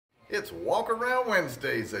It's Walk Around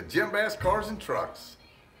Wednesdays at Jim Bass Cars and Trucks.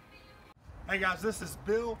 Hey guys, this is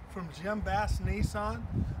Bill from Jim Bass Nissan.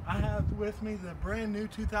 I have with me the brand new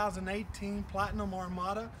 2018 Platinum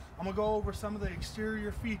Armada. I'm gonna go over some of the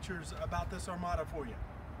exterior features about this Armada for you.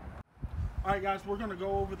 All right guys, we're gonna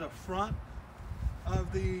go over the front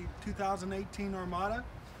of the 2018 Armada.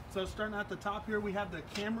 So starting at the top here, we have the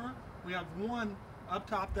camera. We have one up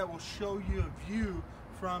top that will show you a view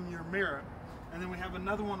from your mirror. And then we have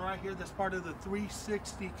another one right here that's part of the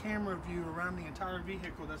 360 camera view around the entire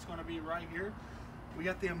vehicle that's going to be right here. We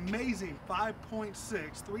got the amazing 5.6,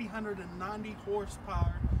 390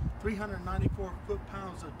 horsepower, 394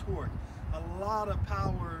 foot-pounds of torque. A lot of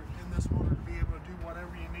power in this motor to be able to do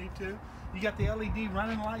whatever you need to. You got the LED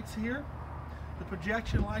running lights here, the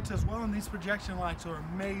projection lights as well, and these projection lights are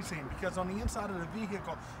amazing because on the inside of the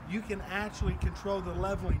vehicle you can actually control the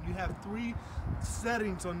leveling. You have 3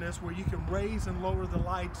 settings on this where you can raise and lower the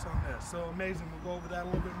lights on this. So amazing. We'll go over that a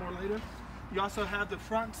little bit more later. You also have the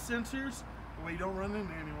front sensors, well, you don't run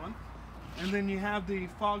into anyone, and then you have the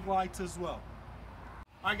fog lights as well.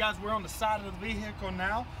 Alright guys, we're on the side of the vehicle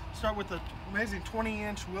now. Start with the amazing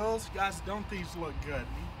 20-inch wheels. Guys, don't these look good?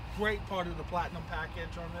 Great part of the Platinum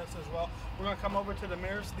package on this as well. We're going to come over to the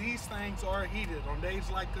mirrors. These things are heated. On days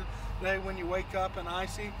like today when you wake up and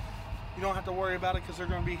icy, you don't have to worry about it because they're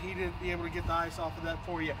going to be heated, be able to get the ice off of that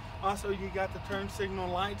for you. Also, you got the turn signal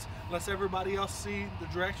lights, lets everybody else see the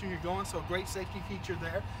direction you're going, so great safety feature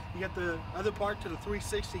there. You got the other part to the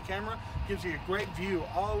 360 camera, gives you a great view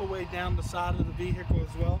all the way down the side of the vehicle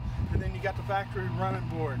as well. And then you got the factory running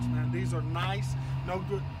boards. Man, these are nice, no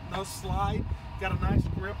slide, got a nice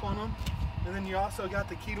grip on them. And then you also got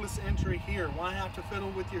the keyless entry here. Why have to fiddle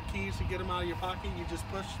with your keys to get them out of your pocket? You just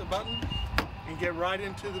push the button and get right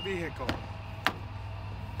into the vehicle.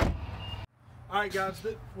 Alright guys,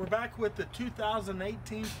 we're back with the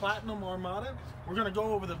 2018 Platinum Armada. We're going to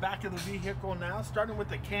go over the back of the vehicle now, starting with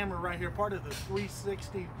the camera right here, part of the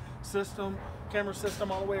 360 system, camera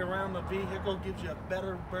system all the way around the vehicle, gives you a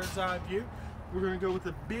better bird's eye view. We're going to go with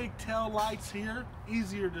the big tail lights here,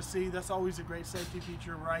 easier to see. That's always a great safety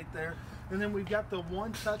feature right there. And then we've got the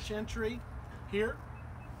one-touch entry here.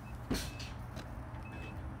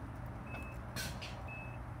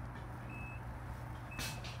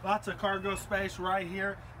 Lots of cargo space right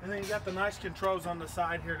here. And then you got the nice controls on the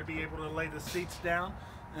side here to be able to lay the seats down.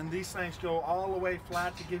 And these things go all the way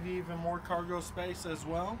flat to give you even more cargo space as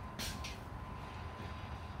well.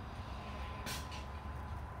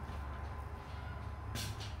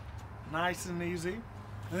 Nice and easy.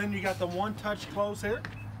 And then you got the one-touch close here.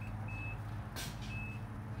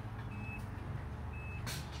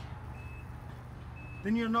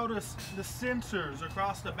 Then you'll notice the sensors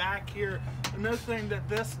across the back here. Another thing that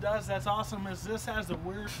this does that's awesome is this has a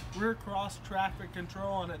rear cross traffic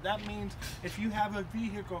control on it. That means if you have a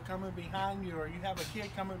vehicle coming behind you or you have a kid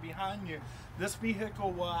coming behind you, this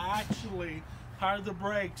vehicle will actually hire the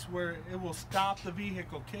brakes where it will stop the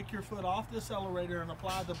vehicle. Kick your foot off the accelerator and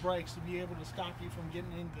apply the brakes to be able to stop you from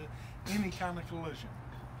getting into any kind of collision.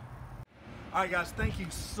 Alright guys, thank you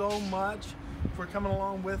so much for coming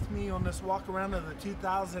along with me on this walk around of the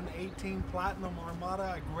 2018 Platinum Armada.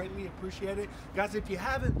 I greatly appreciate it. Guys, if you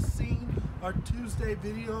haven't seen our Tuesday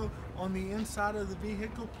video on the inside of the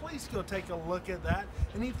vehicle, please go take a look at that.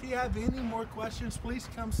 And if you have any more questions, please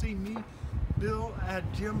come see me, Bill, at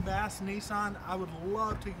Jim Bass Nissan. I would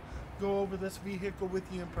love to go over this vehicle with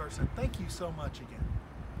you in person. Thank you so much again.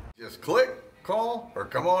 Just click, call, or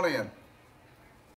come on in.